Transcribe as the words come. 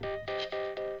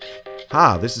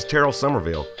Hi, this is Terrell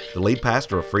Somerville, the lead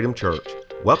pastor of Freedom Church.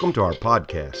 Welcome to our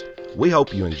podcast. We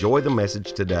hope you enjoy the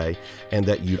message today and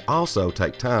that you'd also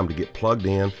take time to get plugged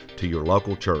in to your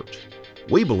local church.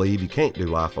 We believe you can't do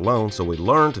life alone, so we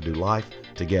learn to do life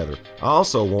together. I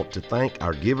also want to thank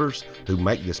our givers who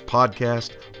make this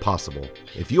podcast possible.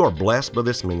 If you are blessed by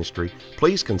this ministry,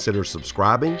 please consider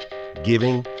subscribing,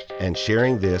 giving, and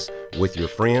sharing this with your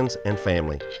friends and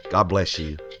family. God bless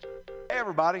you. Hey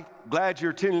everybody, glad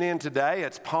you're tuning in today.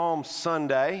 It's Palm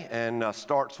Sunday and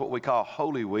starts what we call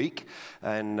Holy Week.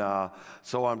 And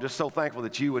so I'm just so thankful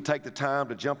that you would take the time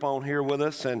to jump on here with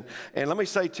us. And let me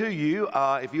say to you,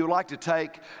 if you would like to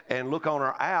take and look on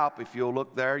our app, if you'll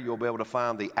look there, you'll be able to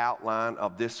find the outline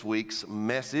of this week's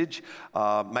message.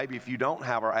 Maybe if you don't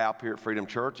have our app here at Freedom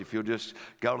Church, if you'll just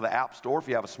go to the App Store, if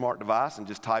you have a smart device, and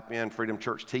just type in Freedom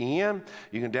Church TN,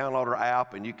 you can download our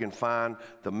app and you can find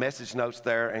the message notes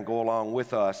there and go along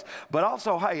with us. But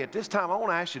also, hey, at this time, I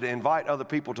want to ask you to invite other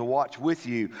people to watch with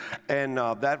you. And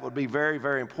that would be very,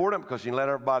 very important because you can let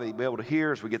everybody be able to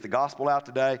hear as we get the gospel out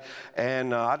today.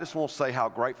 And I just want to say how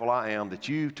grateful I am that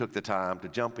you took the time to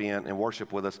jump in and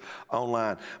worship with us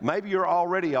online. Maybe you're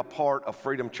already a part of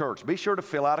Freedom Church. Be sure to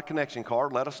fill out a connection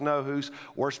card. Let us know who's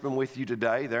worshiping with you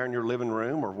today there in your living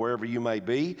room or wherever you may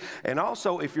be. And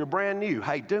also, if you're brand new,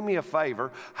 hey, do me a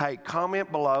favor. Hey,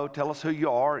 comment below. Tell us who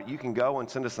you are. You can go and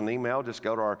send us an email. Just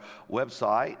go to our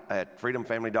website at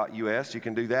freedomfamily.us. You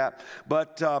can do that.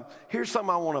 But here's something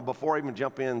I want to, before I even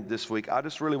jump in this week, I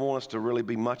just really want us to really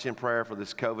be much in prayer for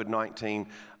this COVID-19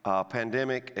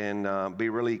 pandemic and be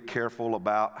really careful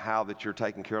about how that you're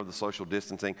taking care of the social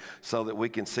distancing so that we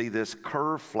can see this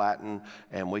curve flatten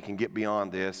and we can get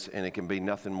beyond this and it can be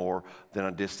nothing more than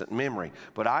a distant memory.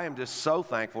 But I am just so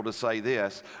thankful to say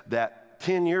this, that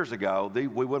 10 years ago, we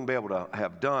wouldn't be able to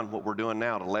have done what we're doing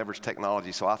now to leverage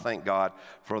technology. So I thank God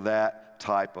for that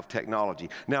type of technology.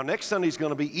 Now, next Sunday is going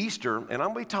to be Easter, and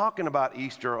I'm going to be talking about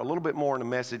Easter a little bit more in the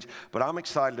message, but I'm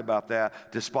excited about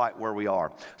that despite where we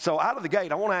are. So out of the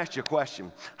gate, I want to ask you a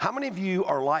question. How many of you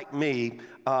are like me?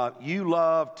 You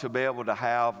love to be able to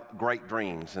have great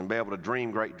dreams and be able to dream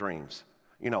great dreams.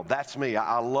 You know, that's me.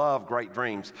 I love great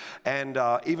dreams. And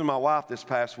even my wife this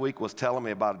past week was telling me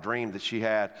about a dream that she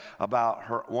had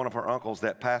about one of her uncles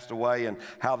that passed away and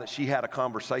how that she had a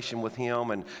conversation with him.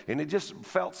 And it just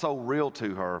felt so real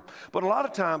to her. But a lot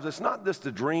of times, it's not just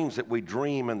the dreams that we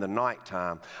dream in the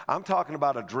nighttime. I'm talking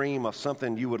about a dream of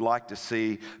something you would like to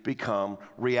see become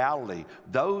reality.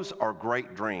 Those are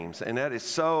great dreams. And that is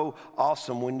so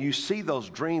awesome when you see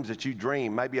those dreams that you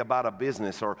dream, maybe about a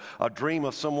business or a dream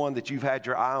of someone that you've had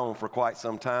your eye on for quite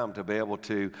some time to be able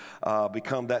to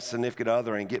become that significant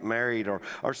other and get married or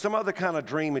some other kind of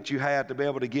dream that you had to be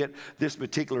able to get this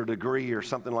particular degree or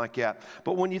something like that.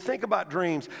 But when you think about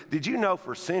dreams, did you know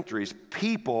for centuries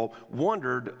people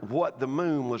wondered what the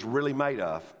moon was really made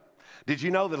of? Did you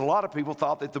know that a lot of people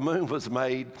thought that the moon was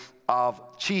made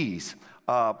of cheese,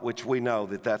 which we know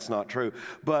that that's not true.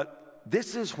 But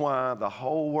this is why the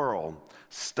whole world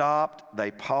stopped, they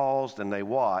paused, and they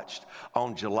watched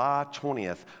on July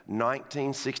 20th,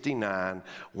 1969,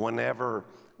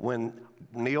 when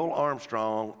Neil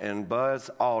Armstrong and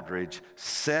Buzz Aldrin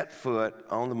set foot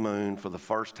on the moon for the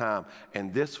first time.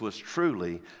 And this was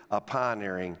truly a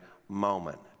pioneering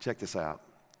moment. Check this out.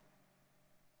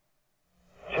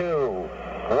 2, 1,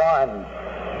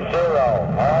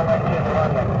 0, all engines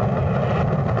running.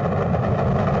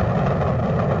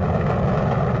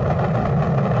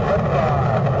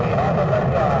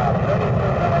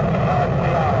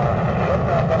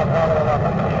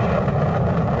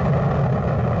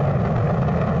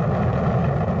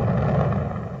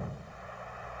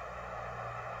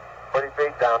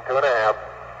 Down 2.5,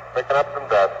 picking up some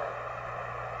dust.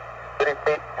 30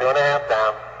 feet, 2.5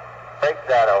 down. Take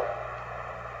shadow.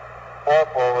 4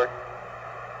 forward.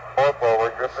 4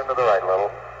 forward, drift into the right a little.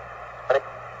 20,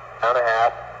 down a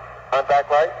half.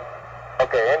 Contact light.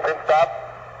 Okay, engine stop.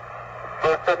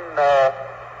 Houston,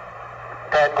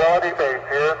 Tranquility Base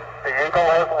here. The Eagle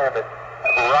has landed.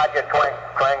 Roger,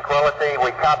 Tranquility.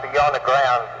 We copy you on the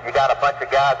ground. You got a bunch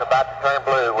of guys about to turn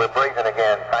blue. We're breathing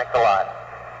again. Thanks a lot.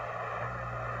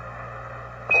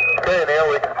 Okay, Neil,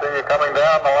 we can see you coming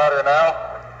down the ladder now.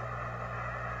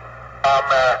 I'm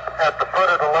at the foot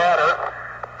of the ladder.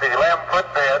 The limb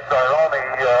footbeds are only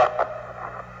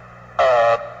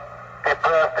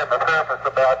depressed in the surface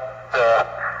about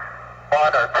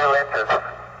 1 or 2 inches.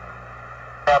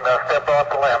 I'm going to step off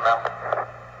the limb now.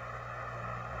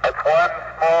 That's one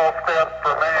small step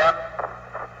for man,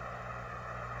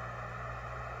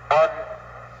 one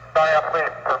giant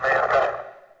leap for mankind.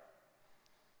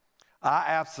 I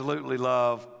absolutely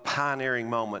love pioneering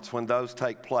moments, when those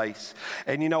take place.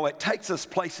 And you know, it takes us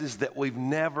places that we've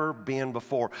never been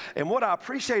before. And what I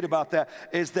appreciate about that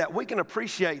is that we can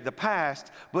appreciate the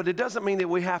past, but it doesn't mean that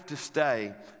we have to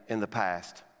stay in the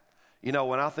past. You know,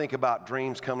 when I think about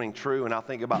dreams coming true and I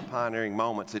think about pioneering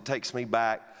moments, it takes me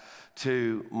back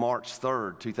to March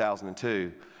 3rd,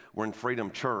 2002, when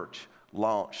Freedom Church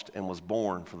launched and was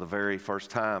born for the very first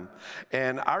time.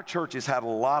 And our church has had a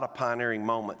lot of pioneering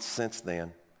moments since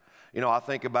then. You know, I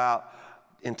think about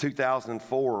in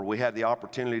 2004, we had the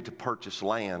opportunity to purchase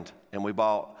land, and we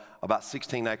bought about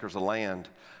 16 acres of land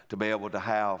to be able to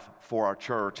have for our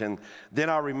church. And then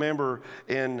I remember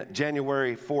in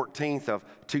January 14th of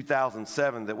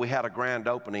 2007 that we had a grand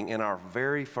opening in our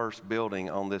very first building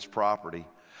on this property.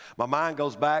 My mind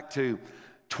goes back to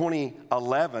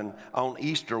 2011 on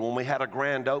Easter when we had a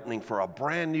grand opening for a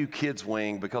brand new kids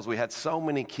wing because we had so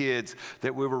many kids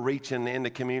that we were reaching in the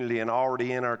community and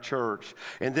already in our church.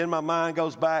 And then my mind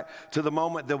goes back to the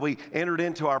moment that we entered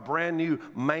into our brand new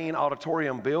main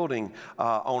auditorium building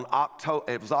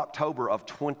it was October of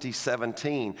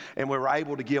 2017, and we were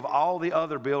able to give all the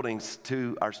other buildings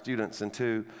to our students and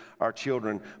to our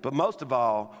children. But most of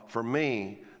all, for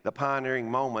me, the pioneering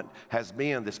moment that's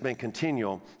been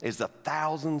continual, is the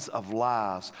thousands of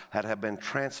lives that have been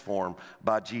transformed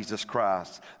by Jesus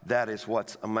Christ. That is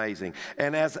what's amazing.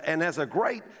 And as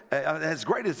great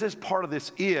as this part of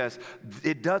this is,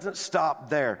 it doesn't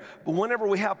stop there. But whenever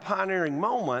we have pioneering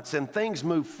moments and things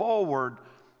move forward,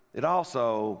 it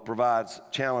also provides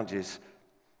challenges.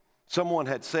 Someone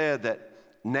had said that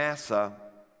NASA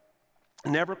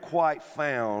never quite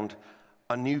found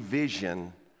a new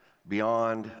vision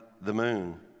beyond the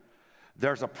moon.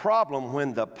 There's a problem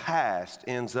when the past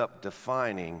ends up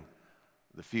defining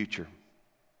the future.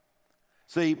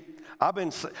 See, I've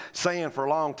been saying for a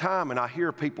long time, and I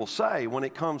hear people say when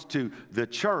it comes to the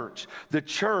church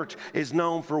is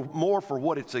known more for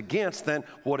what it's against than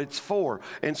what it's for.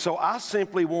 And so I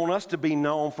simply want us to be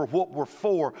known for what we're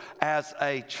for as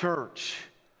a church.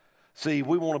 See,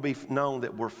 we want to be known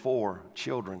that we're for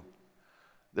children,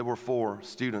 that we're for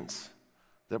students,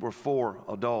 that we're for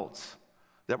adults,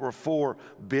 that we're for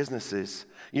businesses.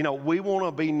 You know, we want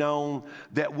to be known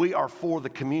that we are for the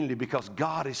community because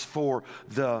God is for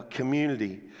the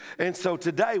community. And so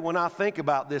today, when I think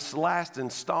about this last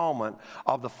installment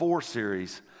of the 4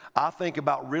 series, I think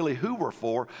about really who we're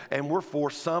for, and we're for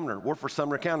Sumner. We're for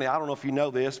Sumner County. I don't know if you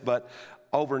know this, but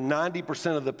over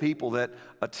 90% of the people that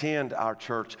attend our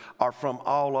church are from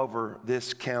all over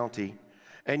this county.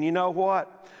 And you know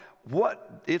what?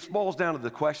 It boils down to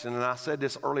the question, and I said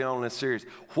this early on in this series,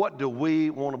 what do we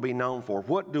want to be known for?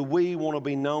 What do we want to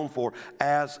be known for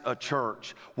as a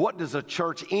church? What does a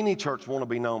church, any church, want to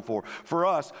be known for? For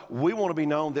us, we want to be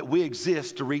known that we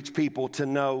exist to reach people to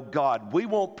know God. We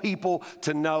want people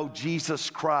to know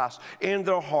Jesus Christ in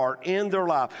their heart, in their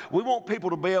life. We want people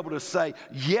to be able to say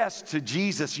yes to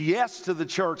Jesus, yes to the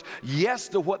church, yes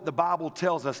to what the Bible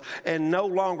tells us, and no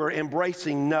longer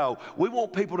embracing no. We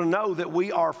want people to know that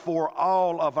we are for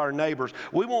all of our neighbors.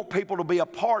 We want people to be a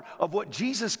part of what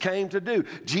Jesus came to do.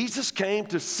 Jesus came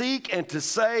to seek and to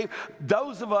save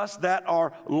those of us that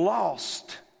are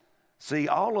lost. See,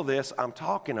 all of this I'm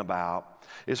talking about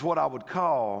is what I would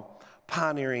call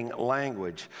pioneering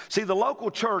language. See, the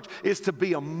local church is to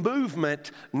be a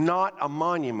movement, not a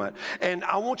monument. And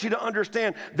I want you to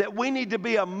understand that we need to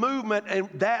be a movement, and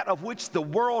that of which the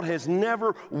world has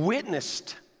never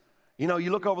witnessed. You know,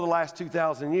 you look over the last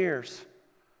 2,000 years.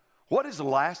 What has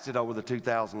lasted over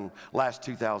the last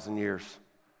 2,000 years?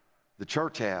 The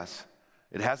church has.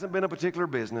 It hasn't been a particular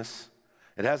business.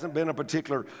 It hasn't been a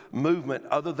particular movement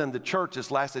other than the church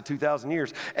has lasted 2,000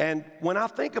 years. And when I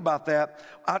think about that,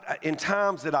 in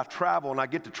times that I travel, and I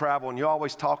get to travel, and you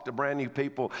always talk to brand new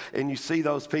people, and you see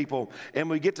those people, and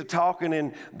we get to talking,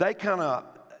 and they kind of,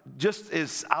 just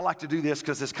as I like to do this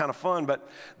because it's kind of fun, but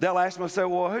they'll ask me, say,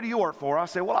 well, who do you work for? I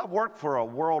say, well, I work for a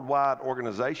worldwide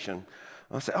organization.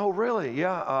 I say, oh, really?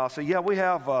 Yeah. We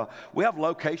have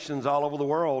locations all over the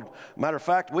world. Matter of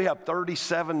fact, we have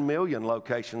 37 million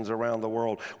locations around the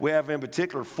world. We have, in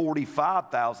particular,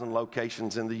 45,000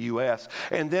 locations in the U.S.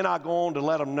 And then I go on to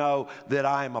let them know that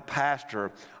I am a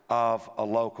pastor of a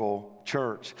local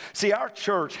church. See, our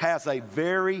church has a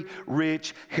very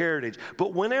rich heritage.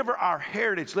 But whenever our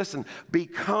heritage,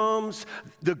 becomes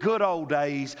the good old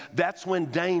days, that's when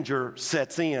danger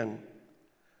sets in.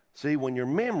 See, when your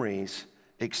memories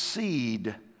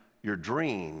exceed your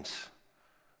dreams,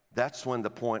 that's when the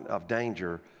point of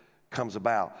danger comes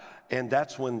about. And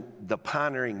that's when the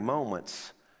pioneering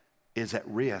moments is at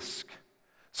risk.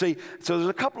 See, so there's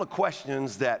a couple of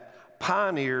questions that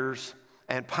pioneers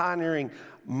and pioneering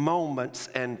moments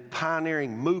and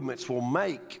pioneering movements will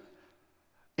make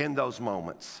in those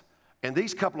moments. And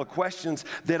these couple of questions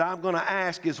that I'm going to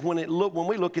ask is when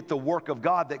we look at the work of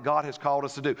God that God has called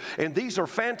us to do. And these are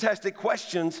fantastic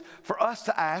questions for us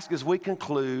to ask as we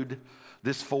conclude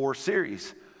this 4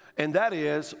 series. And that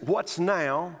is, what's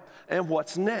now and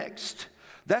what's next?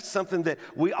 That's something that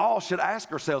we all should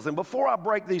ask ourselves. And before I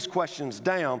break these questions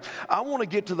down, I want to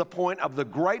get to the point of the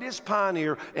greatest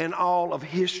pioneer in all of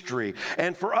history.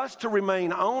 And for us to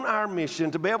remain on our mission,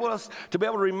 to be able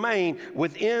to remain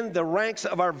within the ranks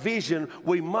of our vision,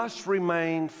 we must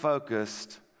remain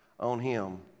focused on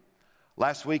Him.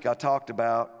 Last week I talked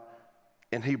about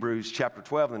in Hebrews chapter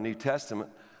 12 in the New Testament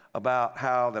about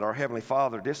how that our Heavenly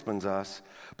Father disciplines us.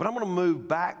 But I'm going to move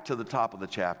back to the top of the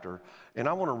chapter, and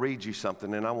I want to read you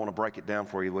something, and I want to break it down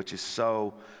for you, which is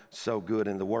so good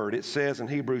in the Word. It says in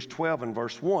Hebrews 12 and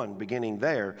verse 1, beginning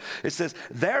there, it says,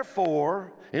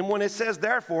 therefore, and when it says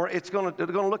therefore, it's going to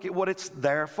look at what it's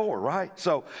there for, right?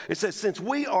 So it says, since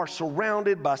we are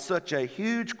surrounded by such a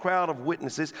huge crowd of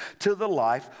witnesses to the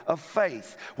life of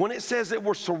faith. When it says that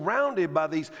we're surrounded by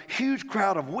these huge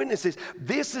crowd of witnesses,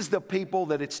 this is the people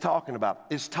that it's talking about.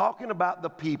 It's talking about the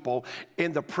people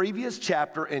in the previous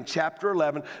chapter, in chapter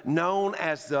 11, known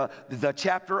as the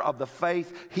chapter of the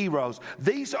faith heroes.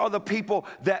 These are the people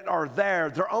that are there.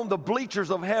 They're on the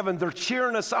bleachers of heaven. They're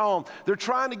cheering us on. They're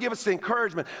trying to give us the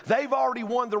encouragement. They've already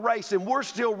won the race and we're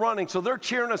still running, so they're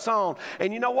cheering us on.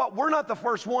 And you know what? We're not the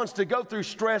first ones to go through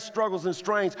stress, struggles, and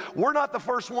strains. We're not the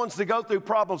first ones to go through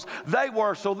problems. They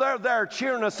were, so they're there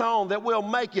cheering us on that we'll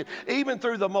make it, even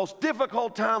through the most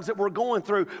difficult times that we're going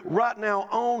through right now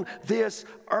on this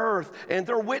earth. And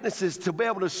they're witnesses to be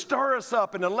able to stir us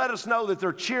up and to let us know that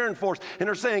they're cheering for us. And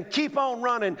they're saying, keep on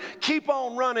running, keep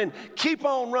on running, keep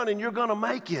on running. You're going to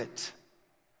make it.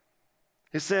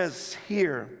 It says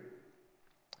here,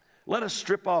 let us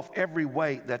strip off every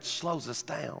weight that slows us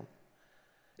down,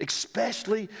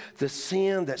 especially the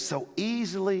sin that so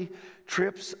easily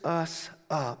trips us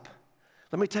up.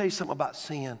 Let me tell you something about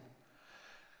sin.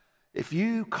 If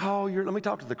you let me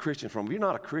talk to the Christian from, if you're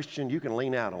not a Christian, you can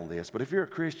lean out on this, but if you're a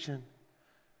Christian,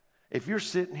 if you're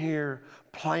sitting here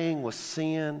playing with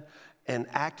sin and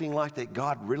acting like that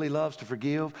God really loves to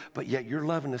forgive, but yet you're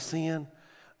loving the sin,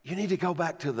 you need to go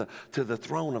back to the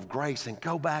throne of grace and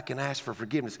go back and ask for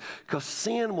forgiveness, because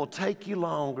sin will take you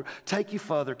longer, take you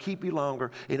further, keep you longer,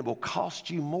 and it will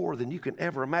cost you more than you can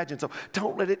ever imagine. So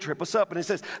don't let it trip us up. And it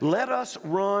says, let us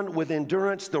run with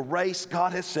endurance the race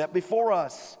God has set before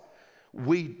us.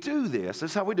 We do this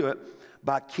is how we do it,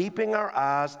 by keeping our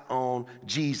eyes on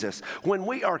Jesus. When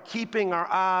we are keeping our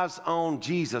eyes on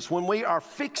Jesus, when we are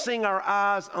fixing our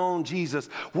eyes on Jesus,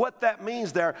 what that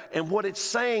means there and what it's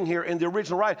saying here in the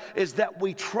original writing is that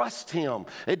we trust Him.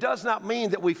 It does not mean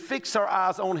that we fix our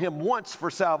eyes on Him once for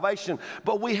salvation,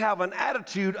 but we have an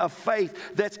attitude of faith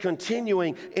that's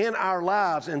continuing in our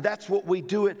lives, and that's what we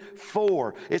do it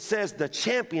for. It says the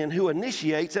champion who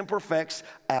initiates and perfects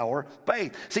our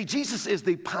faith. See, Jesus is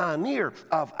the pioneer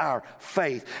of our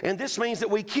faith. And this means that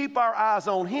we keep our eyes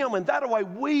on Him, and that way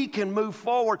we can move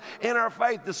forward in our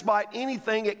faith despite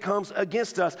anything that comes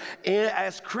against us. And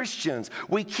as Christians,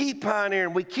 we keep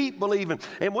pioneering, we keep believing,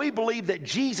 and we believe that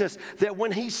Jesus, that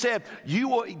when He said, you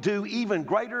will do even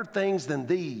greater things than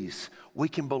these, we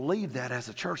can believe that as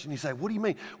a church. And you say, what do you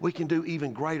mean we can do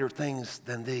even greater things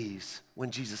than these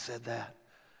when Jesus said that?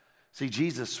 See,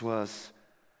 Jesus was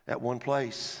at one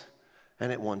place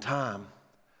and at one time.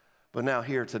 But now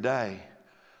here today,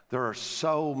 there are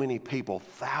so many people,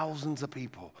 thousands of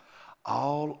people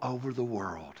all over the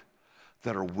world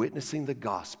that are witnessing the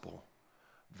gospel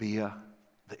via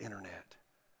the internet.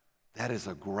 That is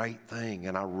a great thing,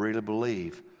 and I really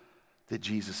believe that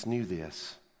Jesus knew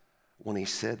this when He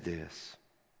said this.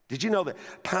 Did you know that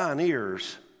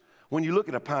pioneers, when you look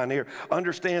at a pioneer,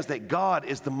 understands that God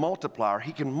is the multiplier.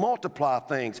 He can multiply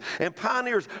things. And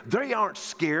pioneers, they aren't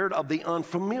scared of the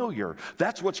unfamiliar.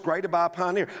 That's what's great about a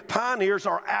pioneer. Pioneers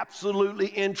are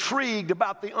absolutely intrigued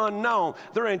about the unknown.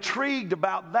 They're intrigued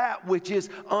about that which is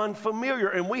unfamiliar.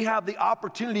 And we have the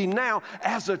opportunity now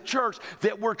as a church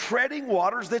that we're treading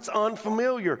waters that's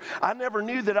unfamiliar. I never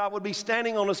knew that I would be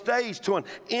standing on a stage to an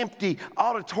empty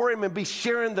auditorium and be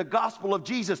sharing the gospel of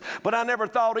Jesus. But I never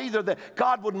thought either that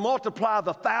God would multiply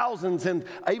the thousands and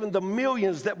even the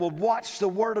millions that will watch the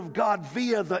Word of God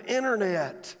via the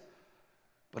internet.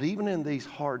 But even in these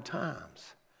hard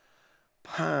times,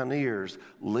 pioneers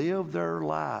live their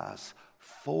lives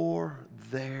for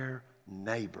their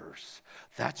neighbors.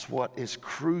 That's what is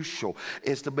crucial,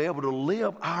 is to be able to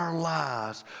live our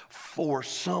lives for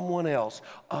someone else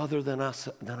other than us,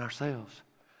 than ourselves.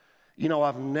 You know,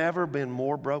 I've never been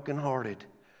more brokenhearted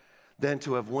than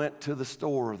to have went to the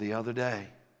store the other day.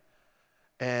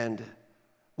 And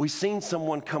we seen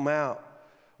someone come out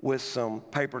with some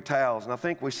paper towels. And I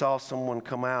think we saw someone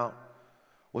come out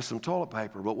with some toilet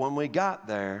paper. But when we got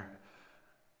there,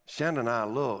 Shannon and I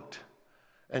looked,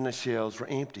 and the shelves were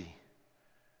empty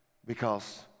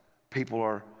because people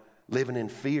are living in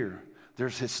fear.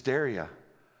 There's hysteria.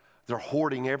 They're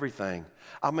hoarding everything.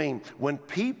 I mean, when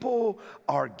people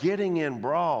are getting in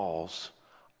brawls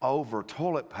over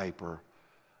toilet paper,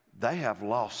 they have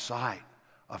lost sight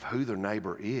of who their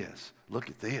neighbor is. Look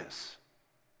at this.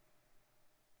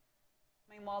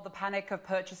 Meanwhile, the panic of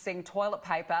purchasing toilet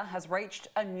paper has reached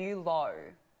a new low.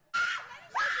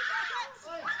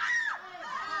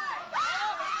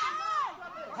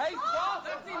 Hey, stop!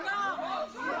 That's enough!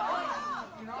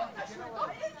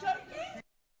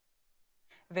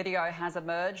 Video has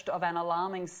emerged of an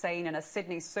alarming scene in a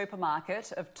Sydney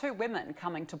supermarket of two women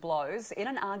coming to blows in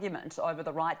an argument over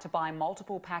the right to buy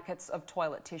multiple packets of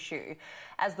toilet tissue.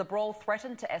 As the brawl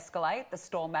threatened to escalate, the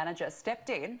store manager stepped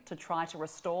in to try to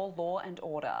restore law and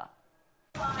order.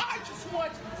 I just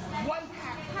want one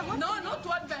pack. No, not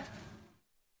one pack.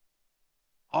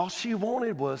 All she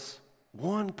wanted was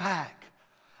one pack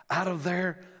out of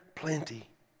their plenty.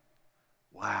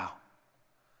 Wow.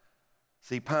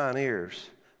 See, pioneers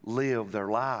live their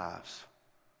lives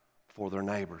for their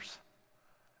neighbors.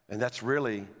 And that's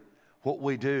really what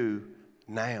we do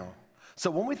now. So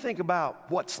when we think about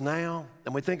what's now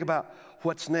and we think about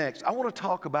what's next, I want to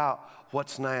talk about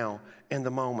what's now in the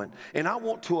moment. And I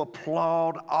want to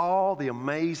applaud all the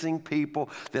amazing people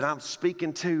that I'm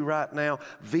speaking to right now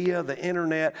via the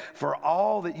internet for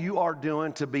all that you are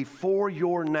doing to be for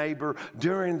your neighbor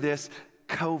during this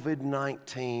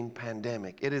COVID-19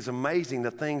 pandemic. It is amazing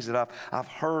the things that I've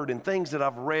heard and things that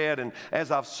I've read, and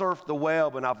as I've surfed the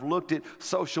web and I've looked at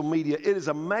social media, it is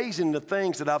amazing the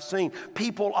things that I've seen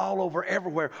people all over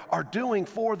everywhere are doing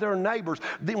for their neighbors.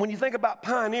 When you think about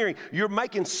pioneering, you're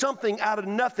making something out of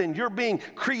nothing. You're being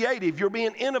creative. You're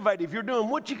being innovative. You're doing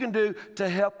what you can do to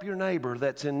help your neighbor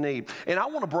that's in need. And I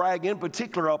want to brag in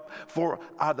particular up for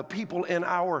the people in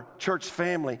our church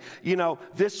family. You know,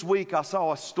 this week I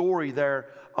saw a story there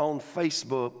on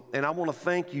Facebook, and I want to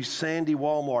thank you, Sandy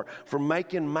Walmart, for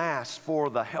making masks for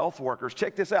the health workers.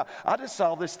 Check this out. I just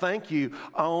saw this thank you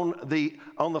on the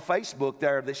Facebook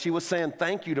there, that she was saying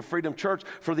thank you to Freedom Church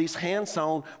for these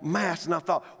hand-sewn masks. And I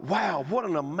thought, wow, what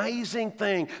an amazing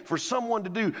thing for someone to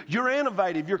do. You're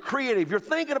innovative, you're creative, you're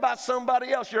thinking about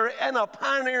somebody else, you're in a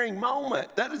pioneering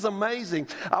moment. That is amazing.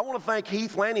 I want to thank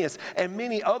Heath Lanius and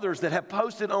many others that have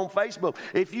posted on Facebook.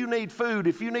 If you need food,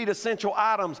 if you need essential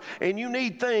items, and you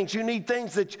need things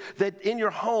that in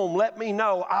your home, let me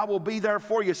know. I will be there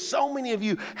for you. So many of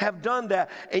you have done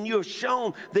that, and you have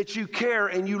shown that you care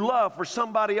and you love for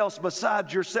somebody else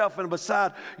besides yourself and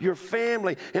beside your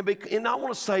family. And I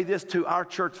want to say this to our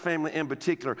church family in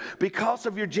particular. Because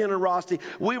of your generosity,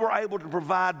 we were able to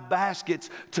provide baskets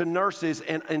to nurses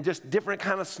and just different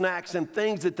kind of snacks and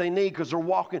things that they need because they're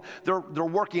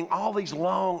working all these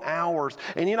long hours.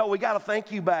 And you know, we got to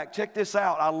thank you back. Check this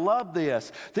out. I love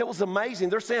this. That was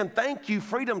amazing. They're saying, thank you,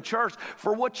 Freedom Church,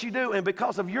 for what you do. And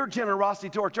because of your generosity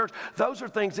to our church, those are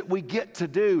things that we get to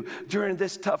do during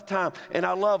this tough time. And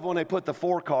I love when they put the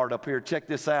 4 card up here. Check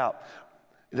this out.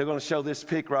 They're going to show this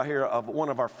pic right here of one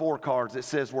of our 4 cards. It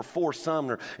says, we're for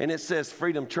Sumner. And it says,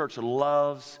 Freedom Church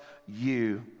loves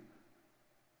you.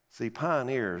 See,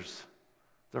 pioneers,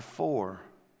 they're for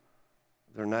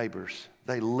their neighbors.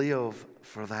 They live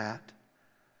for that.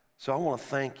 So I want to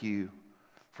thank you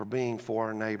for being for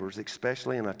our neighbors,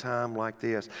 especially in a time like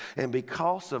this. And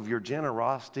because of your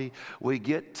generosity, we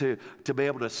get to be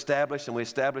able to establish, and we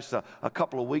established a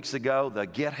couple of weeks ago, the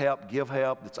Get Help, Give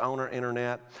Help that's on our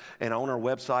internet and on our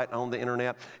website on the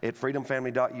internet at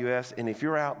freedomfamily.us. And if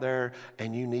you're out there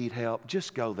and you need help,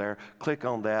 just go there, click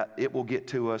on that. It will get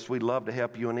to us. We'd love to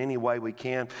help you in any way we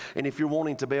can. And if you're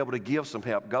wanting to be able to give some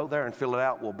help, go there and fill it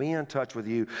out. We'll be in touch with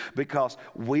you because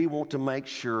we want to make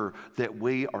sure that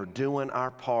we are doing our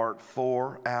part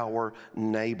for our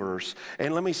neighbors.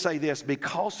 And let me say this,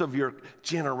 because of your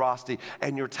generosity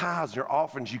and your tithes and your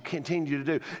offerings you continue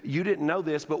to do, you didn't know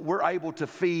this, but we're able to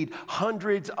feed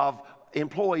hundreds of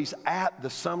employees at the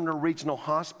Sumner Regional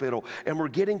Hospital, and we're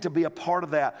getting to be a part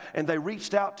of that. And they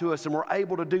reached out to us, and we're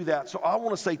able to do that. So I want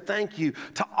to say thank you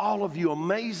to all of you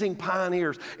amazing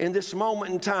pioneers in this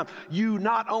moment in time. You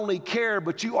not only care,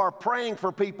 but you are praying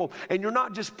for people, and you're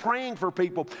not just praying for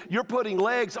people, you're putting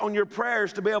legs on your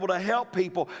prayers to be able to help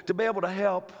people, to be able to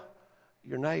help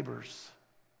your neighbors.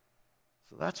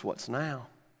 So that's what's now.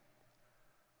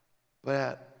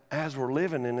 But as we're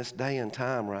living in this day and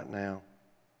time right now,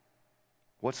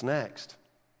 what's next?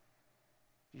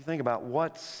 You think about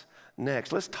what's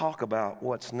next. Let's talk about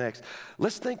what's next.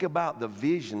 Let's think about the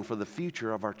vision for the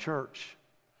future of our church.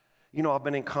 You know, I've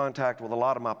been in contact with a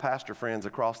lot of my pastor friends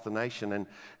across the nation,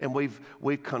 and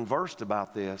we've conversed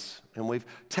about this, and we've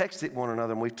texted one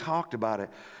another, and we've talked about it.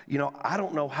 You know, I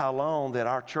don't know how long that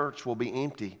our church will be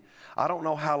empty. I don't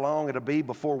know how long it'll be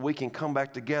before we can come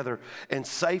back together and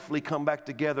safely come back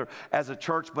together as a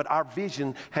church, but our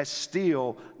vision has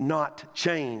still not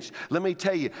changed. Let me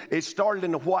tell you, it started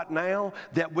in the what now,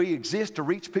 that we exist to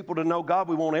reach people to know God.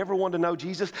 We want everyone to know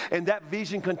Jesus, and that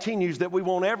vision continues, that we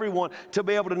want everyone to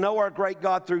be able to know our great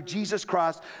God through Jesus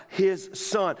Christ, His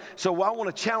Son. So I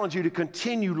want to challenge you to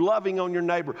continue loving on your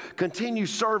neighbor, continue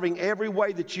serving every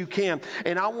way that you can,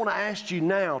 and I want to ask you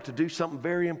now to do something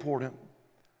very important.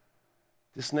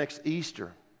 This next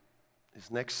Easter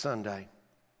is next Sunday.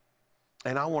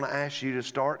 And I want to ask you to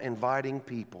start inviting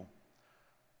people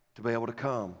to be able to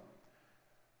come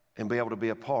and be able to be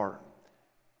a part,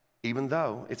 even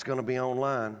though it's going to be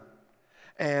online.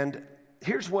 And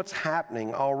here's what's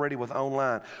happening already with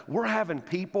online. We're having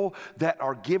people that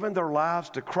are giving their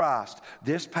lives to Christ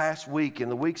this past week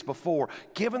and the weeks before,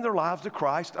 giving their lives to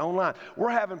Christ online. We're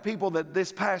having people that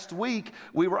this past week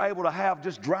we were able to have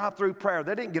just drive-through prayer.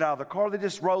 They didn't get out of the car. They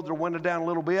just rolled their window down a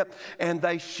little bit, and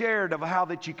they shared of how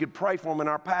that you could pray for them, and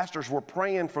our pastors were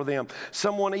praying for them.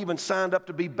 Someone even signed up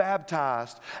to be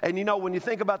baptized. And you know, when you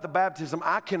think about the baptism,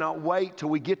 I cannot wait till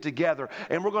we get together,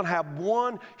 and we're going to have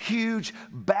one huge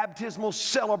baptismal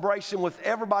celebration with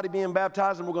everybody being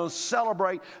baptized, and we're going to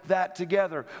celebrate that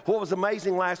together. What was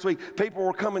amazing last week, people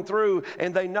were coming through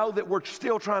and they know that we're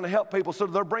still trying to help people, so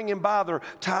they're bringing by their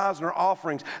tithes and their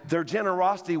offerings. Their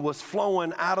generosity was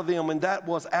flowing out of them, and that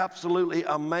was absolutely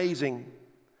amazing.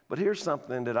 But here's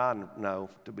something that I know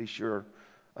to be sure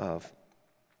of.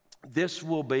 This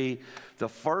will be the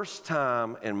first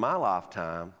time in my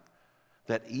lifetime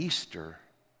that Easter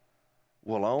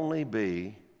will only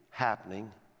be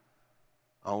happening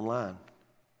online.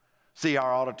 See,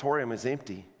 our auditorium is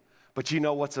empty. But you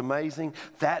know what's amazing?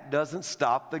 That doesn't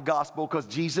stop the gospel, because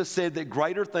Jesus said that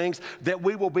greater things that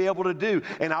we will be able to do.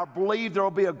 And I believe there will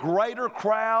be a greater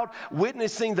crowd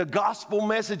witnessing the gospel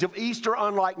message of Easter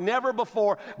unlike never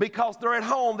before, because they're at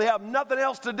home. They have nothing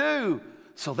else to do.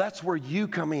 So that's where you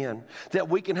come in, that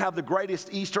we can have the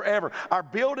greatest Easter ever. Our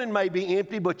building may be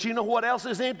empty, but you know what else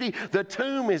is empty? The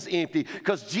tomb is empty,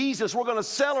 because Jesus, we're going to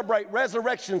celebrate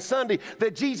Resurrection Sunday,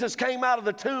 that Jesus came out of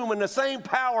the tomb, and the same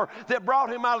power that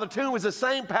brought him out of the tomb is the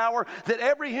same power that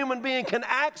every human being can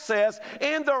access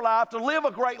in their life to live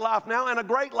a great life now and a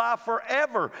great life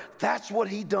forever. That's what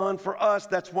he done for us.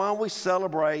 That's why we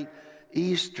celebrate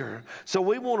Easter. So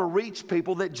we want to reach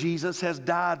people that Jesus has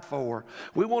died for.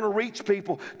 We want to reach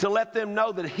people to let them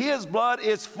know that his blood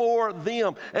is for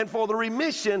them and for the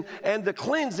remission and the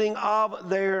cleansing of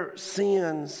their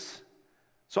sins.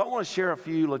 So I want to share a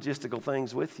few logistical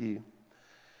things with you.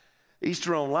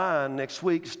 Easter Online next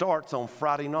week starts on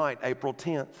Friday night, April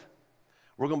 10th.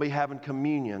 We're going to be having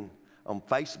communion on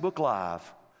Facebook Live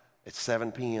at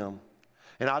 7 p.m.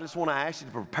 And I just want to ask you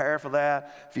to prepare for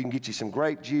that. If you can get you some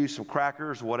grape juice, some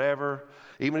crackers, whatever,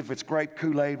 even if it's grape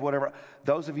Kool-Aid, whatever.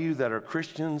 Those of you that are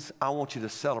Christians, I want you to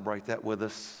celebrate that with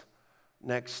us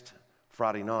next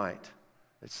Friday night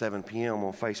at 7 p.m.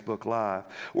 on Facebook Live.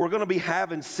 We're going to be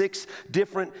having 6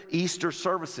 different Easter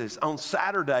services. On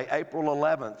Saturday, April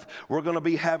 11th, we're going to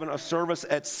be having a service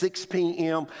at 6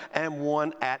 p.m. and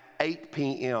one at 8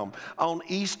 p.m. On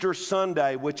Easter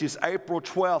Sunday, which is April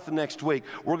 12th next week,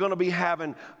 we're going to be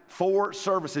having 4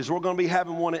 services. We're going to be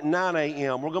having one at 9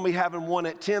 a.m. We're going to be having one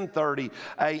at 10:30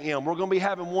 a.m. We're going to be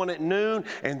having one at noon,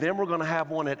 and then we're going to have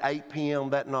one at 8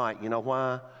 p.m. that night. You know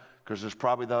why? Because there's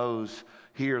probably those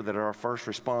here that are our first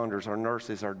responders, our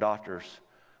nurses, our doctors.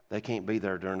 They can't be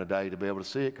there during the day to be able to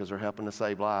see it because they're helping to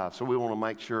save lives. So we want to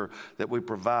make sure that we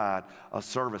provide a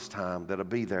service time that'll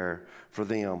be there for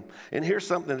them. And here's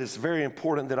something that's very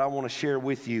important that I want to share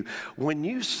with you. When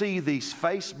you see these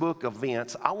Facebook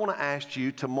events, I want to ask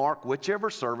you to mark whichever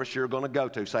service you're going to go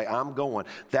to. Say, I'm going.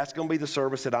 That's going to be the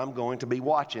service that I'm going to be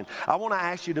watching. I want to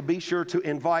ask you to be sure to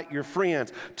invite your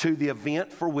friends to the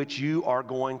event for which you are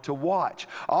going to watch.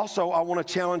 Also, I want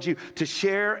to challenge you to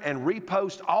share and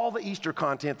repost all the Easter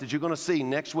content that you're going to see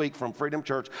next week from Freedom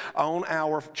Church on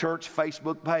our church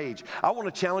Facebook page. I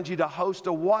want to challenge you to host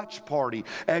a watch party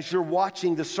as you're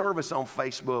watching the service on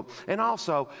Facebook. And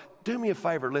also, do me a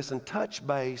favor, listen, touch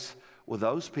base with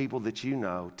those people that you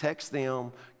know. Text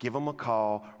them, give them a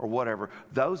call or whatever.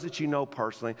 Those that you know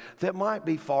personally that might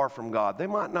be far from God. They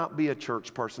might not be a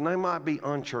church person. They might be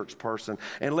unchurched person.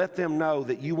 And let them know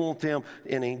that you want them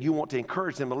and you want to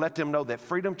encourage them, and let them know that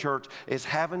Freedom Church is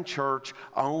having church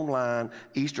online.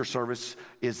 Easter service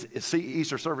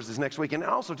is next week. And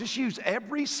also just use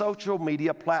every social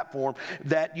media platform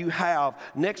that you have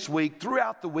next week,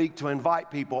 throughout the week, to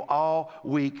invite people all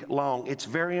week long. It's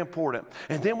very important.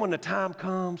 And then when the time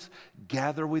comes,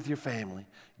 gather with your family.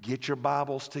 Get your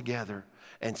Bibles together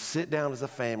and sit down as a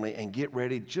family and get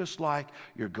ready, just like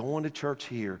you're going to church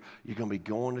here. You're going to be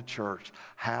going to church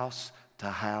house to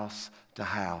house to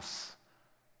house.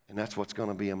 And that's what's going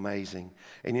to be amazing.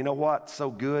 And you know what's so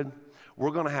good?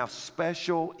 We're going to have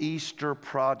special Easter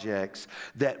projects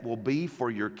that will be for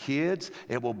your kids.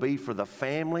 It will be for the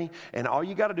family. And all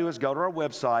you got to do is go to our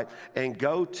website and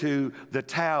go to the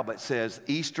tab that says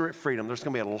Easter at Freedom. There's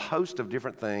going to be a host of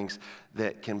different things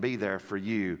that can be there for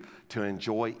you to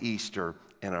enjoy Easter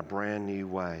in a brand new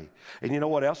way. And you know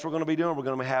what else we're going to be doing? We're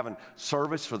going to be having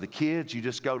service for the kids. You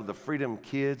just go to the Freedom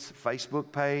Kids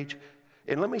Facebook page.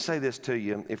 And let me say this to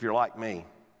you, if you're like me.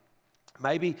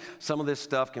 Maybe some of this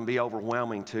stuff can be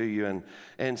overwhelming to you,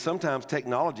 and sometimes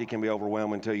technology can be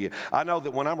overwhelming to you. I know that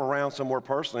when I'm around somewhere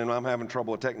personally and I'm having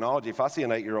trouble with technology, if I see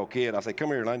an 8-year-old kid, I say, come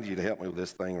here and I need you to help me with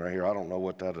this thing right here. I don't know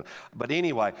what that is. But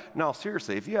anyway, no,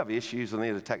 seriously, if you have issues with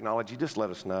any of the technology, just let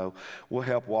us know. We'll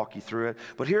help walk you through it.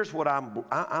 But here's what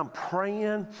I'm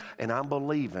praying and I'm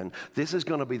believing. This is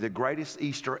going to be the greatest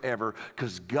Easter ever,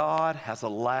 because God has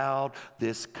allowed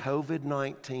this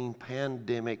COVID-19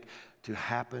 pandemic to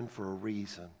happen for a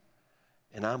reason.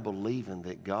 And I'm believing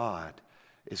that God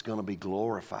is going to be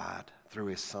glorified through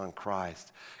his son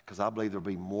Christ, because I believe there'll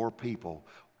be more people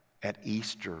at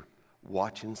Easter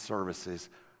watching services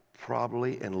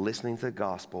probably and listening to the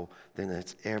gospel than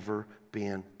it's ever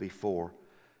been before.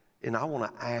 And I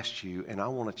want to ask you and I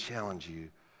want to challenge you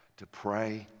to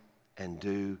pray and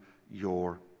do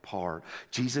your part.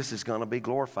 Jesus is going to be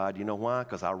glorified. You know why?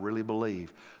 Because I really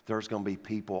believe there's going to be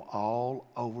people all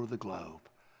over the globe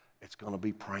that's going to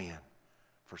be praying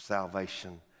for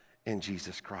salvation in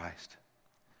Jesus Christ.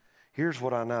 Here's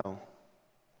what I know,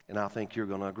 and I think you're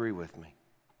going to agree with me.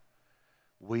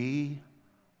 We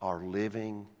are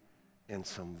living in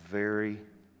some very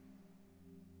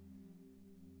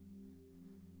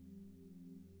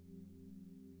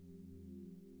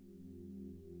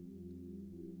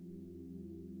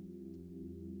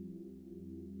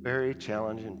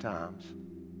challenging times.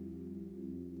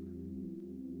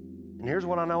 And here's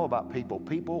what I know about people.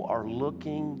 People are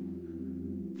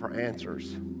looking for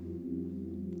answers.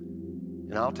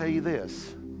 And I'll tell you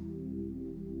this,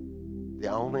 the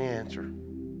only answer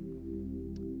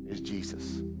is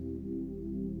Jesus.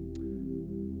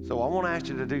 So I want to ask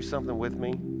you to do something with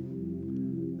me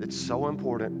that's so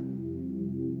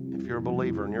important if you're a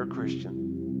believer and you're a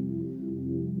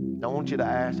Christian. I want to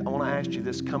ask you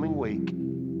this coming week,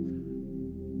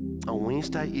 on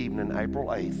Wednesday evening, April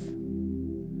 8th,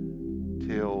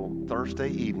 till Thursday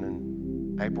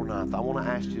evening, April 9th, I want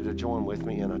to ask you to join with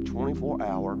me in a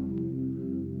 24-hour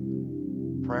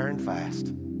prayer and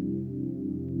fast.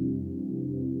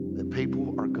 That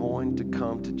people are going to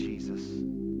come to Jesus,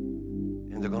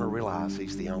 and they're going to realize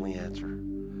he's the only answer.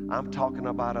 I'm talking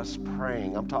about us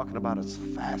praying. I'm talking about us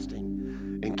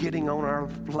fasting and getting on our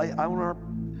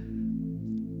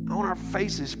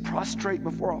faces, prostrate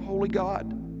before a holy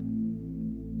God.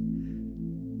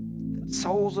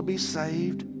 Souls will be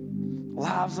saved,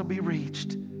 lives will be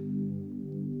reached,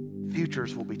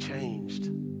 futures will be changed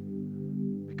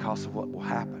because of what will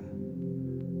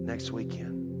happen next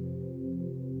weekend.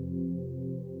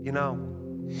 You know,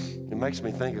 it makes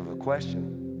me think of a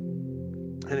question,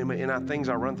 and things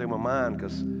I run through my mind,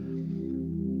 because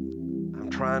I'm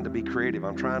trying to be creative,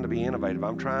 I'm trying to be innovative,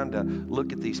 I'm trying to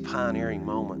look at these pioneering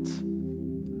moments.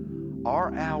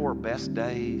 Are our best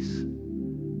days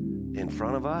in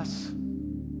front of us?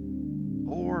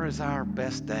 Or is our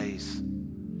best days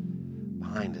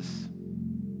behind us?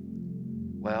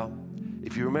 Well,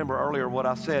 if you remember earlier what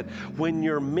I said, when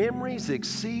your memories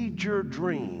exceed your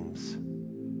dreams,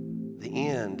 the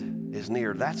end is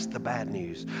near. That's the bad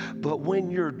news. But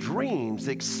when your dreams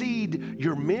exceed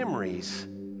your memories,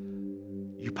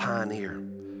 you pioneer.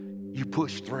 You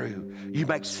push through. You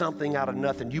make something out of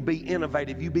nothing. You be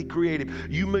innovative. You be creative.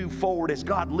 You move forward as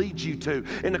God leads you to.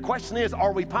 And the question is,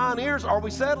 are we pioneers or are we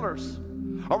settlers?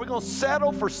 Are we going to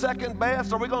settle for second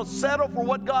best? Are we going to settle for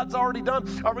what God's already done?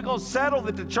 Are we going to settle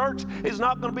that the church is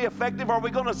not going to be effective? Are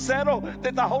we going to settle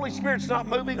that the Holy Spirit's not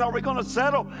moving? Are we going to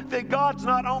settle that God's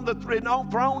not on the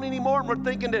throne anymore and we're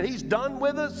thinking that He's done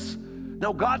with us?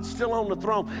 No, God's still on the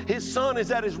throne. His Son is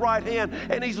at His right hand,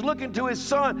 and He's looking to His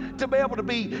Son to be able to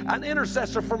be an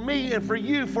intercessor for me and for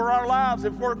you, for our lives,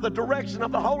 and for the direction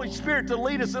of the Holy Spirit to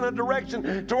lead us in a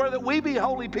direction to where that we be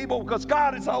holy people, because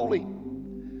God is holy.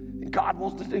 And God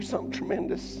wants to do something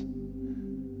tremendous.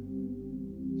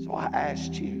 So I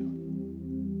asked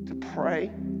you to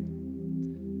pray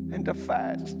and to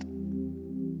fast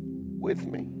with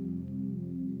me,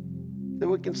 that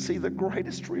we can see the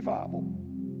greatest revival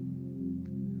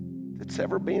that's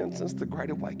ever been since the Great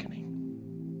Awakening.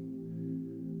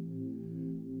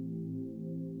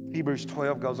 Hebrews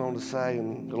 12 goes on to say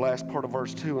in the last part of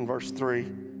verse 2 and verse 3,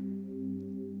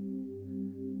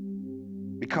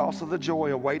 because of the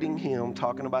joy awaiting Him,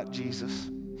 talking about Jesus,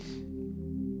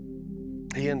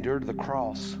 He endured the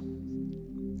cross,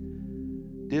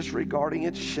 disregarding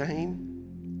its shame.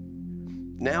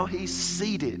 Now He's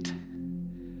seated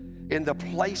in the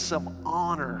place of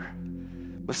honor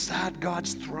beside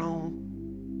God's throne.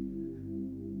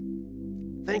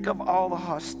 Think of all the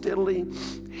hostility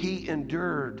He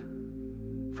endured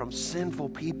from sinful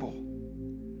people.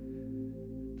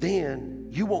 Then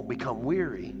you won't become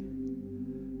weary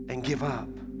and give up.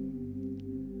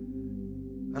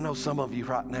 I know some of you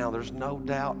right now, there's no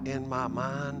doubt in my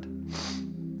mind,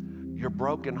 you're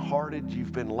brokenhearted.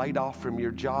 You've been laid off from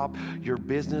your job. Your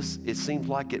business, it seems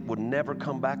like it would never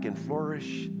come back and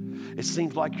flourish. It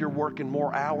seems like you're working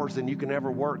more hours than you can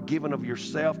ever work, giving of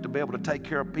yourself to be able to take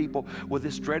care of people with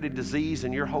this dreaded disease,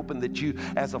 and you're hoping that you,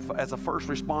 as a first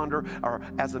responder or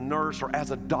as a nurse or as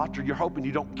a doctor, you're hoping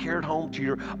you don't carry it home to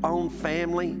your own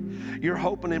family. You're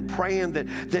hoping and praying that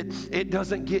it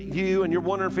doesn't get you, and you're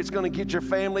wondering if it's going to get your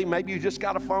family. Maybe you just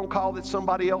got a phone call that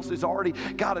somebody else has already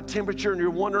got a temperature, and you're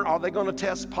wondering, are they going to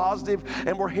test positive?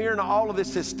 And we're hearing all of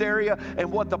this hysteria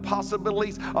and what the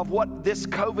possibilities of what this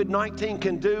COVID-19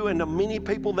 can do, and the many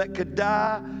people that could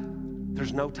die.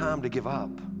 There's no time to give up,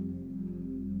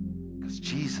 because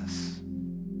Jesus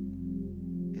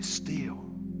is still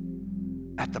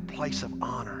at the place of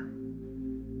honor,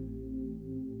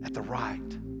 at the right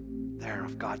there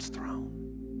of God's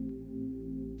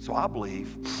throne. So I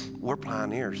believe we're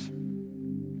pioneers.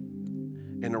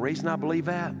 And the reason I believe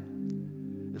that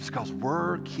is because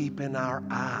we're keeping our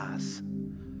eyes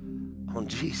on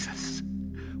Jesus.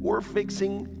 We're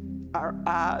fixing our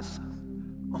eyes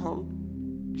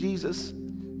on Jesus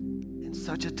in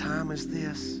such a time as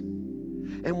this.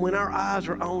 And when our eyes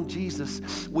are on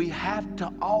Jesus, we have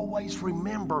to always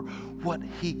remember what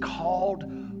He called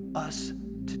us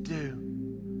to do.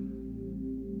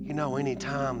 You know, any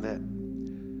time that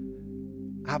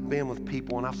I've been with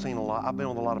people, and I've been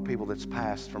with a lot of people that's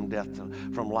passed from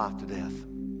life to death.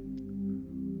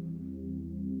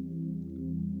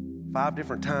 5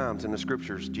 different times in the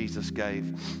scriptures, Jesus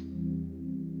gave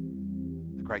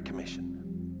the Great Commission.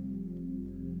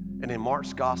 And in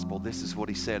Mark's gospel, this is what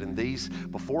He said. And these,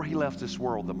 before He left this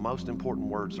world, the most important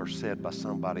words are said by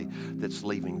somebody that's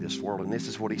leaving this world. And this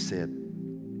is what He said.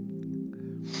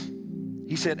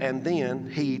 He said, and then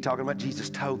He, talking about Jesus,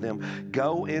 told them,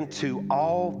 go into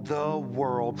all the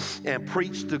world and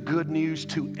preach the good news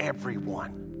to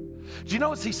everyone. Do you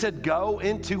notice He said, go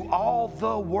into all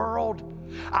the world?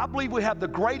 I believe we have the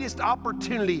greatest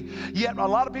opportunity, yet a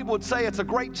lot of people would say it's a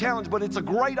great challenge, but it's a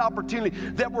great opportunity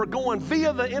that we're going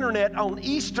via the internet on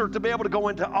Easter to be able to go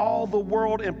into all the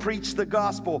world and preach the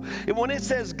gospel. And when it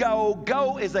says go,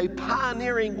 go is a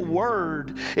pioneering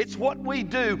word. It's what we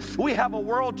do. We have a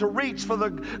world to reach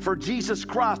for Jesus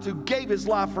Christ, who gave His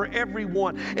life for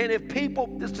everyone. And if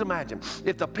people, just imagine,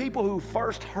 if the people who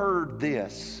first heard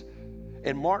this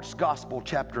in Mark's Gospel,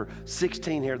 chapter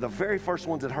 16 here, the very first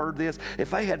ones that heard this, if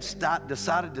they had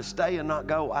decided to stay and not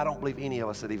go, I don't believe any of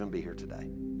us would even be here today.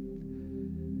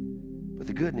 But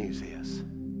the good news is,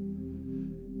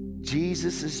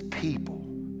 Jesus' people,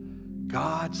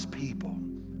 God's people,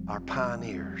 are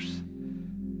pioneers.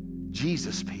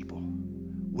 Jesus' people,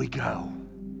 we go,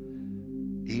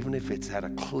 even if it's at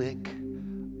a click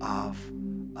of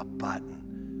a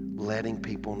button, letting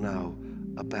people know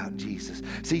about Jesus.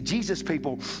 See, Jesus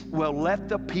people will let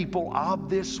the people of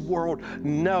this world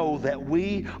know that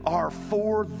we are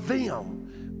for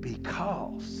them,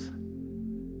 because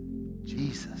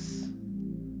Jesus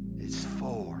is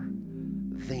for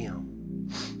them.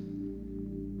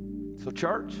 So,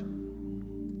 church,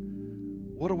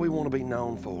 what do we want to be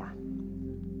known for?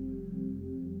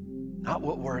 Not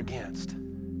what we're against,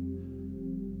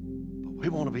 but we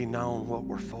want to be known what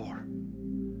we're for.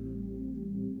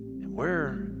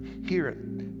 We're here at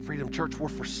Freedom Church, we're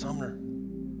for Sumner.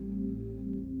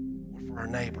 We're for our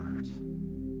neighbors.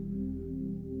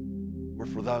 We're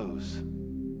for those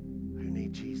who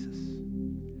need Jesus.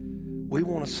 we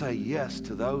want to say yes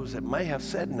to those that may have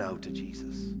said no to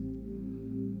Jesus.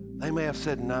 They may have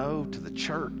said no to the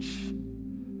church.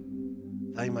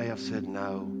 They may have said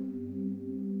no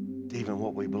to even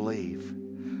what we believe.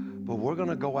 But we're going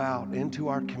to go out into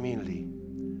our community,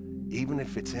 even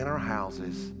if it's in our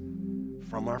houses,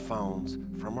 from our phones,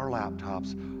 from our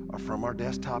laptops, or from our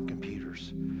desktop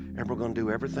computers. And we're going to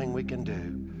do everything we can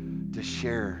do to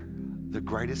share the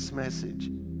greatest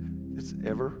message that's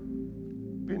ever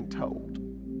been told.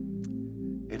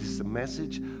 It is the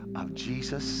message of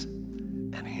Jesus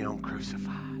and Him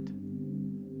crucified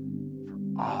for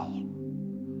all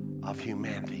of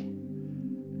humanity.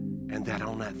 And that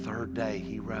on that third day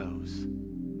He rose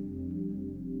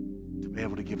to be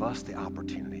able to give us the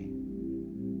opportunity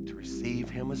to receive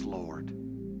Him as Lord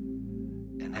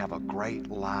and have a great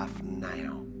life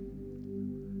now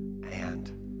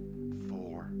and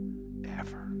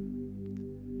forever.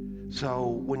 So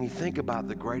when you think about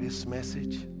the greatest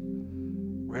message,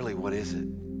 really, what is it?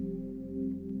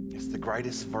 It's the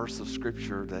greatest verse of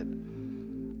Scripture that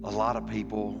a lot of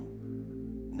people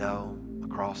know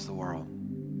across the world.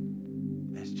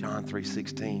 It's John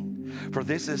 3:16. For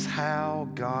this is how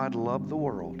God loved the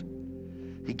world.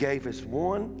 He gave His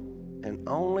one and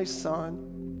only Son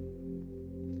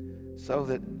so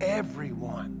that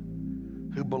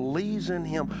everyone who believes in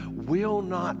Him will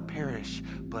not perish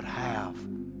but have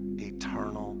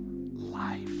eternal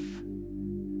life.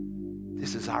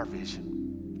 This is our vision.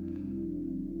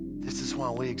 This is why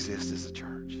we exist as a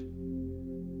church.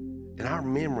 And our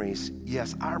memories,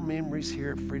 yes, our memories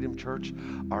here at Freedom Church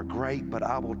are great, but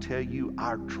I will tell you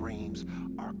our dreams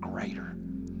are greater,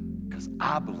 because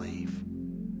I believe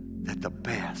that the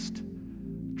best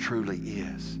truly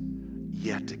is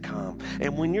yet to come.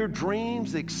 And when your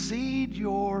dreams exceed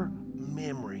your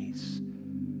memories,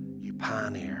 you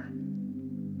pioneer.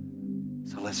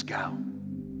 So let's go.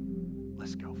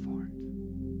 Let's go for it.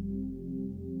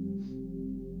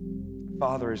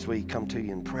 Father, as we come to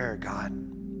you in prayer, God,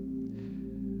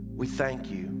 we thank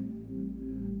you.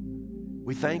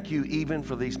 We thank you even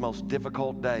for these most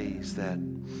difficult days that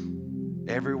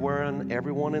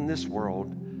everyone in this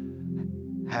world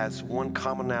has one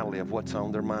commonality of what's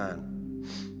on their mind,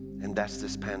 and that's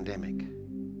this pandemic.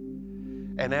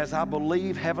 And as I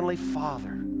believe, Heavenly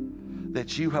Father,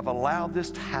 that you have allowed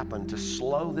this to happen to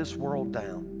slow this world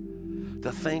down,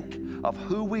 to think of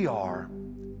who we are,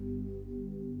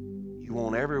 you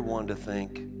want everyone to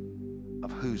think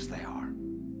of whose they are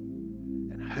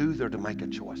and who they're to make a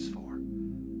choice for.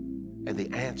 And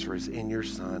the answer is in your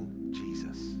Son,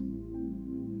 Jesus.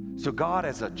 So God,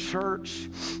 as a church,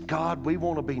 God, we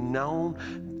want to be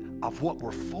known of what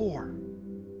we're for,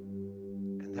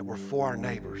 and that we're for our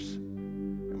neighbors,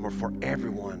 and we're for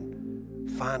everyone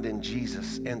finding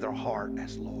Jesus in their heart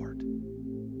as Lord.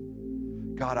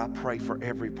 God, I pray for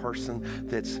every person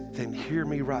that's, then hear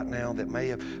me right now, that may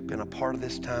have been a part of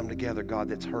this time together, God,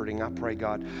 that's hurting. I pray,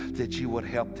 God, that you would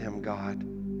help them, God,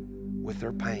 with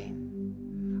their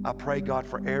pain. I pray, God,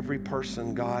 for every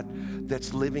person, God,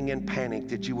 that's living in panic,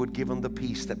 that you would give them the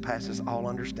peace that passes all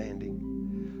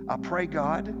understanding. I pray,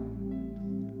 God,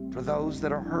 for those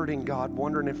that are hurting, God,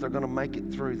 wondering if they're going to make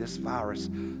it through this virus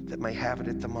that may have it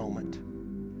at the moment.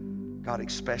 God,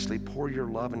 especially pour your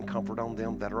love and comfort on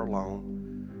them that are alone,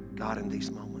 God, in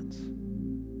these moments.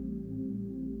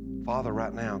 Father,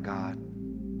 right now, God,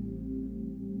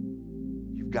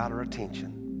 you've got our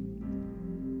attention.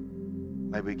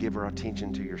 May we give our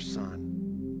attention to your Son,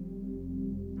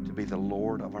 to be the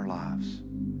Lord of our lives,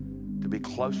 to be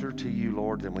closer to you,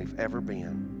 Lord, than we've ever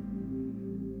been.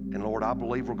 And Lord, I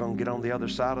believe we're going to get on the other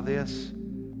side of this,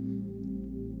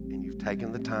 and you've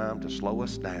taken the time to slow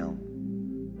us down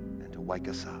and to wake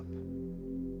us up.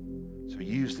 So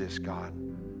use this, God,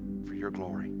 for your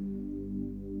glory.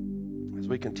 As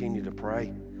we continue to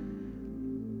pray,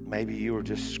 maybe you were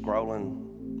just scrolling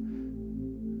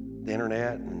the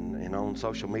internet and on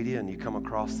social media, and you come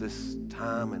across this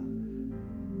time,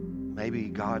 and maybe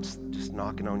God's just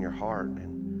knocking on your heart,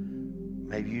 and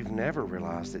maybe you've never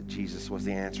realized that Jesus was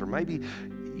the answer. Maybe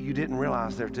you didn't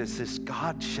realize there's this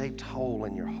God-shaped hole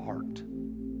in your heart,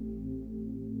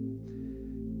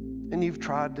 and you've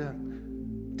tried to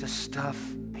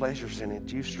stuff pleasures in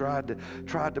it. You've tried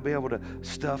to be able to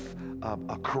stuff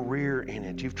a career in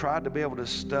it. You've tried to be able to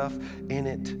stuff in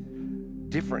it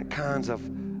different kinds of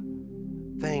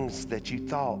things that you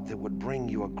thought that would bring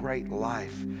you a great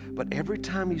life. But every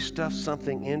time you stuff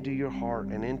something into your heart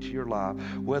and into your life,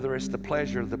 whether it's the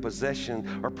pleasure, the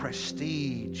possession, or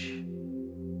prestige,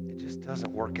 it just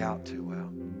doesn't work out too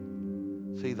well.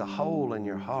 See, the hole in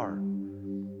your heart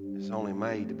is only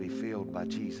made to be filled by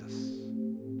Jesus.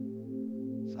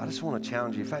 So I just want to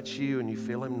challenge you. If that's you and you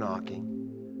feel him knocking,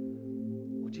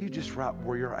 would you just right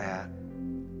where you're at,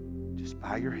 just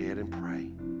bow your head and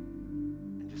pray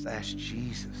and just ask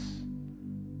Jesus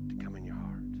to come in your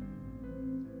heart.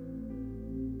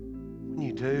 When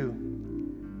you do,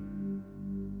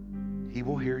 he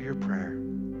will hear your prayer.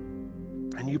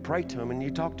 And you pray to him and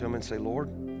you talk to him and say, Lord,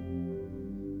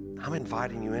 I'm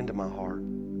inviting you into my heart.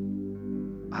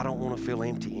 I don't want to feel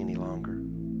empty any longer.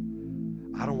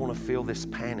 I don't want to feel this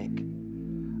panic.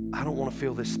 I don't want to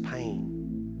feel this pain.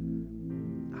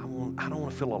 I don't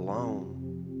want to feel alone.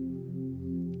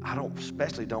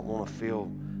 Especially don't want to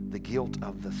feel the guilt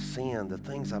of the sin, the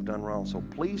things I've done wrong. So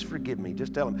please forgive me.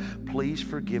 Just tell him, please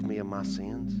forgive me of my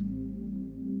sins.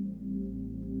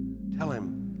 Tell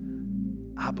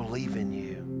him, I believe in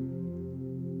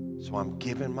you. So I'm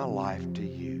giving my life to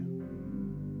you.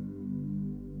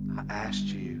 I asked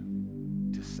you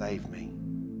to save me.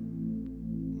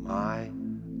 My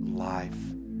life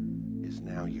is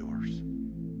now yours.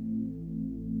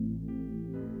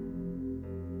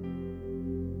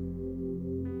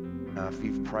 Now, if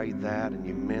you've prayed that and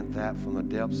you meant that from the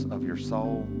depths of your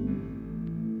soul,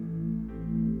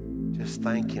 just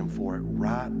thank him for it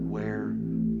right where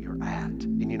you're at.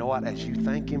 And you know what? As you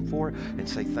thank him for it and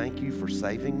say, thank you for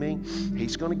saving me,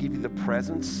 he's going to give you the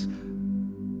presence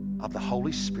of the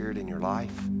Holy Spirit in your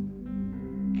life.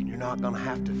 And you're not going to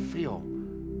have to feel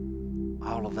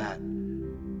all of that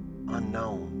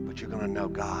unknown, but you're going to know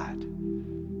God.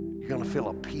 You're going to feel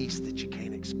a peace that you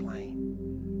can't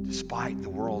explain, despite the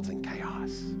world's in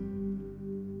chaos.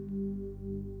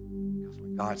 Because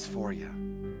when God's for you,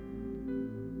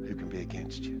 who can be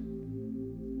against you?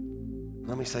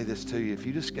 Let me say this to you. If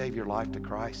you just gave your life to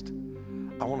Christ,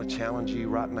 I want to challenge you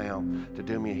right now to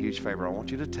do me a huge favor. I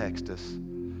want you to text us.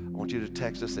 I want you to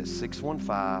text us at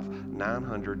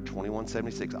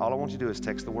 615-900-2176. All I want you to do is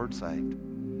text the word saved.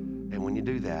 And when you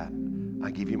do that,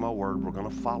 I give you my word. We're going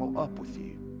to follow up with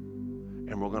you.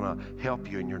 And we're going to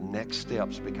help you in your next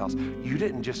steps, because you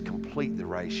didn't just complete the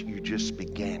race, you just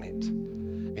began it.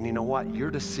 And you know what?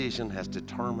 Your decision has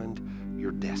determined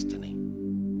your destiny.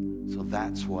 So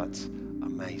that's what's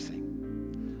amazing.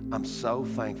 I'm so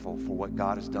thankful for what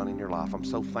God has done in your life. I'm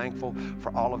so thankful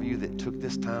for all of you that took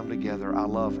this time together. I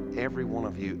love every one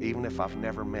of you, even if I've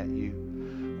never met you.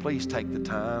 Please take the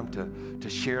time to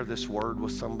share this word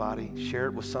with somebody. Share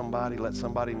it with somebody. Let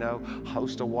somebody know.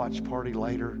 Host a watch party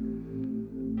later.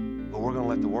 But we're going to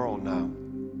let the world know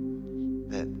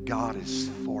that God is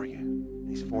for you.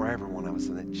 He's for every one of us,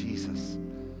 and that Jesus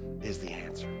is the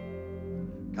answer.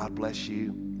 God bless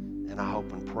you, and I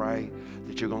hope and pray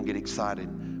that you're going to get excited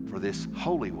for this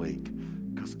Holy Week,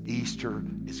 because Easter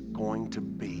is going to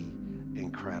be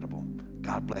incredible.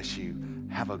 God bless you.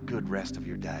 Have a good rest of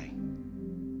your day.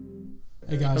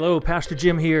 Hey guys. Hello, Pastor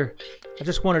Jim here. I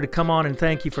just wanted to come on and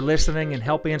thank you for listening and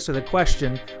help answer the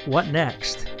question, what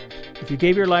next? If you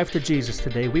gave your life to Jesus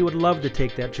today, we would love to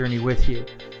take that journey with you.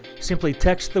 Simply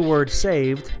text the word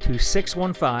SAVED to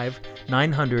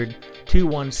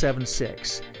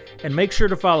 615-900-2176. And make sure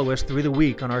to follow us through the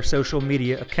week on our social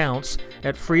media accounts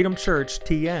at Freedom Church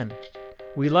TN.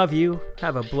 We love you.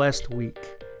 Have a blessed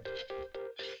week.